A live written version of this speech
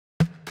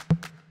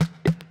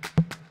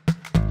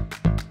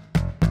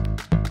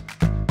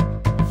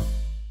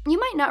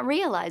not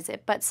realize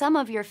it, but some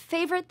of your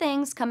favorite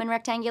things come in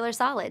rectangular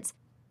solids.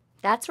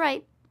 That's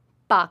right,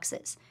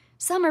 boxes.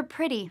 Some are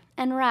pretty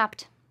and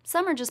wrapped,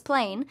 some are just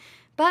plain,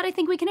 but I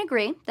think we can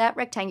agree that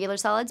rectangular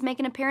solids make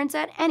an appearance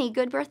at any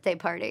good birthday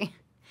party.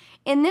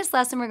 In this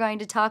lesson, we're going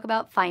to talk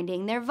about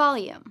finding their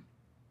volume.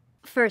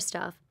 First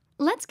off,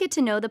 let's get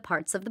to know the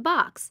parts of the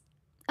box.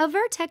 A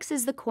vertex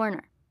is the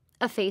corner,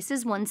 a face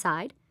is one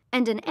side,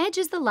 and an edge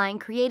is the line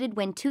created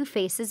when two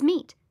faces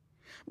meet.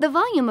 The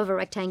volume of a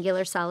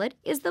rectangular solid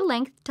is the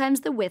length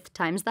times the width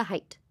times the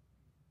height.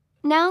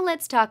 Now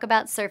let's talk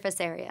about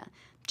surface area.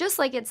 Just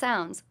like it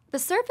sounds, the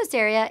surface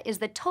area is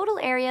the total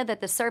area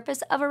that the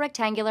surface of a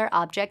rectangular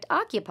object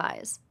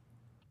occupies.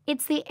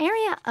 It's the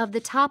area of the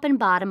top and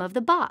bottom of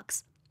the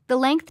box, the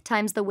length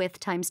times the width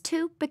times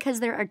 2 because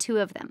there are 2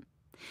 of them,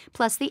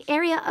 plus the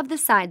area of the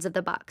sides of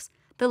the box,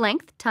 the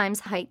length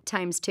times height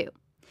times 2,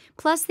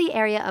 plus the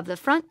area of the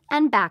front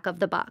and back of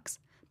the box,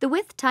 the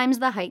width times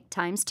the height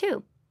times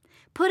 2.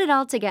 Put it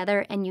all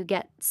together and you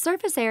get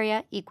surface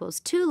area equals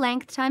 2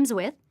 length times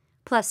width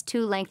plus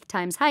 2 length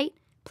times height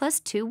plus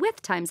 2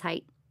 width times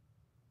height.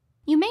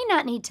 You may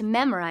not need to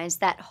memorize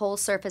that whole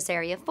surface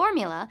area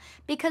formula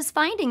because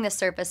finding the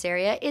surface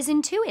area is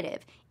intuitive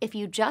if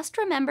you just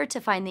remember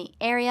to find the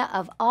area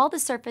of all the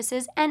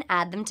surfaces and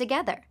add them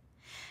together.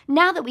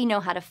 Now that we know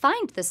how to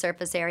find the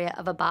surface area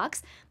of a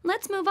box,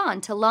 let's move on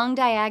to long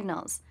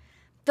diagonals.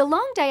 The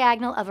long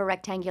diagonal of a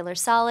rectangular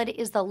solid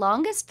is the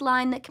longest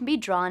line that can be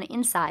drawn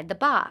inside the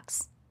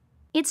box.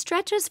 It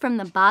stretches from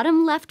the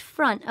bottom left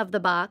front of the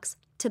box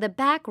to the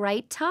back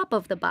right top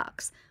of the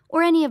box,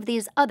 or any of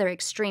these other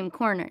extreme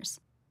corners.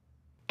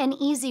 An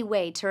easy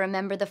way to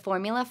remember the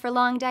formula for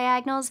long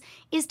diagonals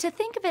is to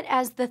think of it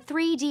as the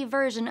 3D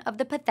version of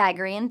the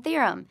Pythagorean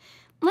Theorem.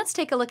 Let's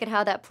take a look at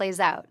how that plays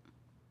out.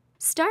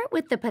 Start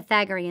with the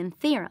Pythagorean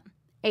Theorem.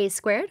 A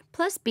squared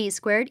plus b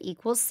squared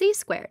equals c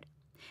squared.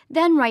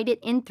 Then write it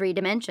in 3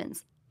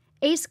 dimensions.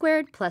 A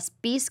squared plus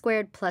b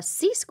squared plus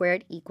c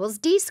squared equals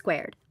d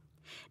squared.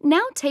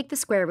 Now take the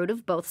square root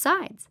of both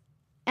sides.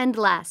 And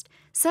last,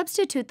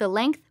 substitute the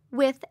length,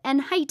 width,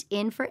 and height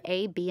in for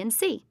a, b, and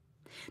c.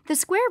 The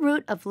square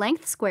root of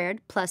length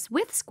squared plus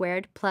width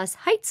squared plus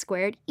height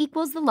squared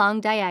equals the long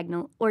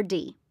diagonal, or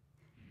d.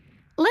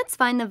 Let's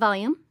find the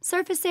volume,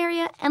 surface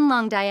area, and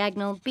long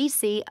diagonal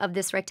BC of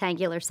this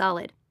rectangular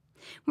solid.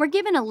 We're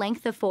given a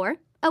length of 4,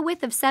 a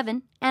width of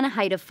 7, and a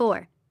height of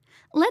 4.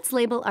 Let's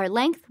label our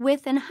length,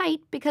 width, and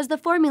height because the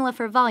formula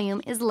for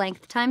volume is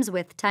length times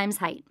width times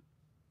height.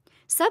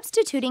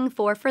 Substituting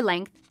 4 for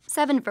length,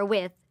 7 for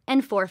width,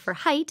 and 4 for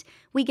height,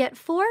 we get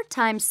 4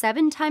 times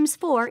 7 times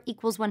 4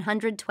 equals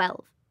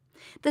 112.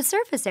 The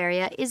surface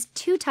area is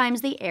 2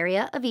 times the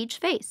area of each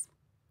face.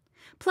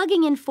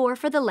 Plugging in 4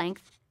 for the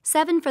length,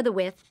 7 for the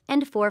width,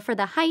 and 4 for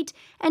the height,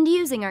 and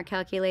using our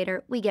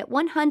calculator, we get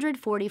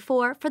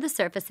 144 for the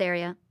surface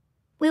area.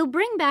 We'll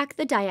bring back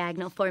the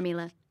diagonal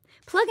formula.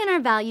 Plug in our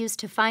values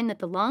to find that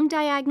the long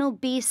diagonal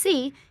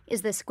BC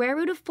is the square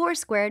root of 4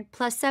 squared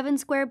plus 7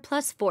 squared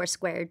plus 4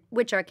 squared,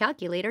 which our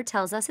calculator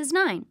tells us is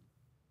 9.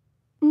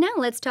 Now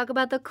let's talk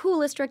about the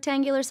coolest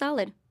rectangular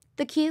solid,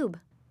 the cube.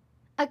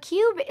 A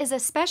cube is a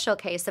special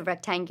case of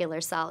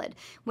rectangular solid,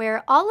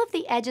 where all of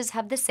the edges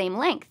have the same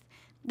length.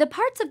 The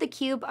parts of the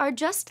cube are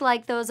just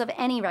like those of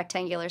any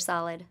rectangular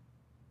solid.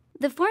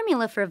 The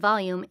formula for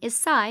volume is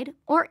side,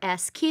 or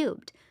s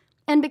cubed.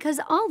 And because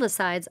all the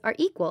sides are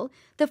equal,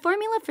 the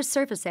formula for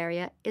surface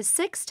area is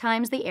 6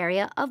 times the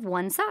area of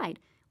one side,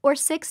 or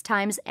 6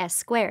 times s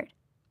squared.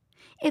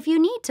 If you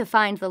need to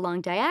find the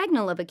long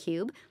diagonal of a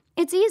cube,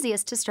 it's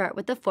easiest to start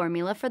with the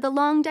formula for the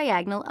long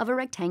diagonal of a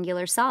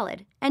rectangular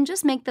solid, and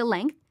just make the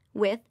length,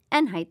 width,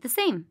 and height the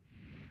same.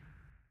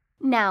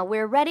 Now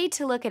we're ready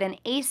to look at an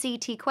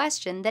ACT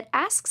question that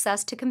asks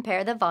us to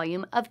compare the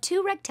volume of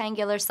 2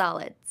 rectangular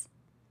solids.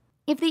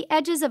 If the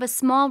edges of a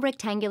small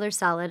rectangular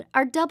solid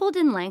are doubled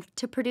in length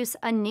to produce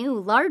a new,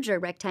 larger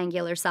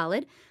rectangular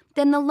solid,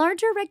 then the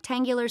larger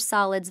rectangular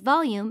solid's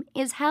volume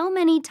is how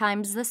many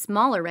times the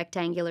smaller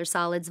rectangular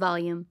solid's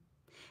volume?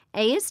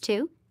 A is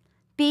 2,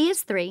 B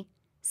is 3,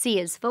 C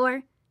is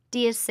 4,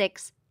 D is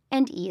 6,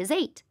 and E is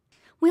 8.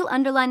 We'll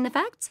underline the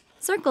facts,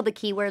 circle the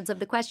keywords of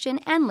the question,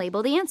 and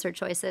label the answer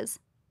choices.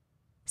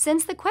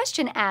 Since the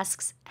question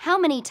asks how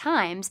many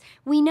times,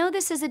 we know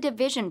this is a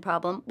division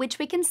problem which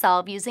we can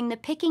solve using the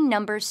picking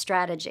numbers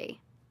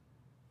strategy.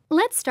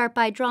 Let's start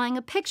by drawing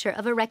a picture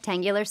of a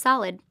rectangular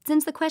solid,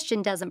 since the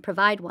question doesn't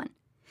provide one.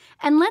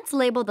 And let's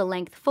label the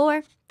length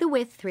 4, the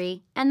width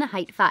 3, and the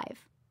height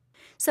 5.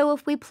 So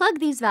if we plug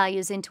these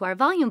values into our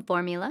volume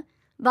formula,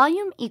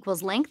 volume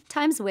equals length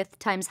times width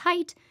times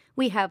height,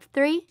 we have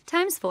 3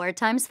 times 4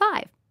 times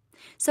 5.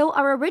 So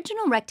our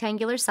original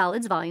rectangular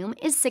solid's volume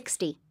is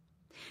 60.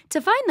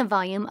 To find the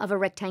volume of a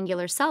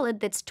rectangular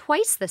solid that's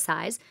twice the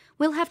size,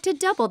 we'll have to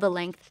double the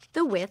length,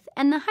 the width,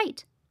 and the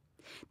height.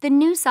 The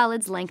new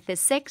solid's length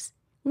is 6,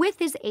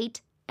 width is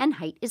 8, and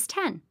height is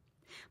 10.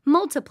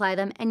 Multiply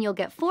them and you'll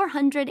get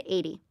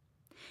 480.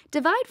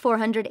 Divide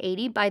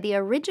 480 by the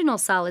original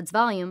solid's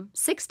volume,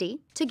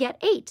 60, to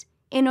get 8.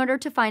 in order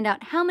to find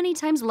out how many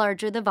times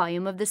larger the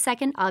volume of the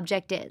second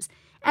object is.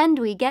 And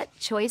we get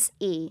choice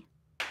E.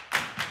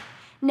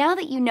 Now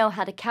that you know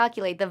how to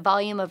calculate the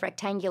volume of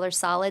rectangular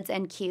solids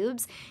and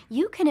cubes,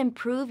 you can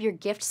improve your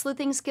gift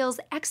sleuthing skills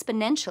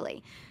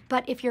exponentially.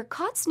 But if you're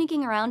caught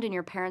sneaking around in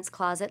your parents'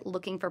 closet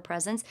looking for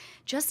presents,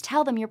 just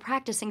tell them you're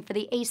practicing for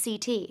the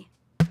ACT.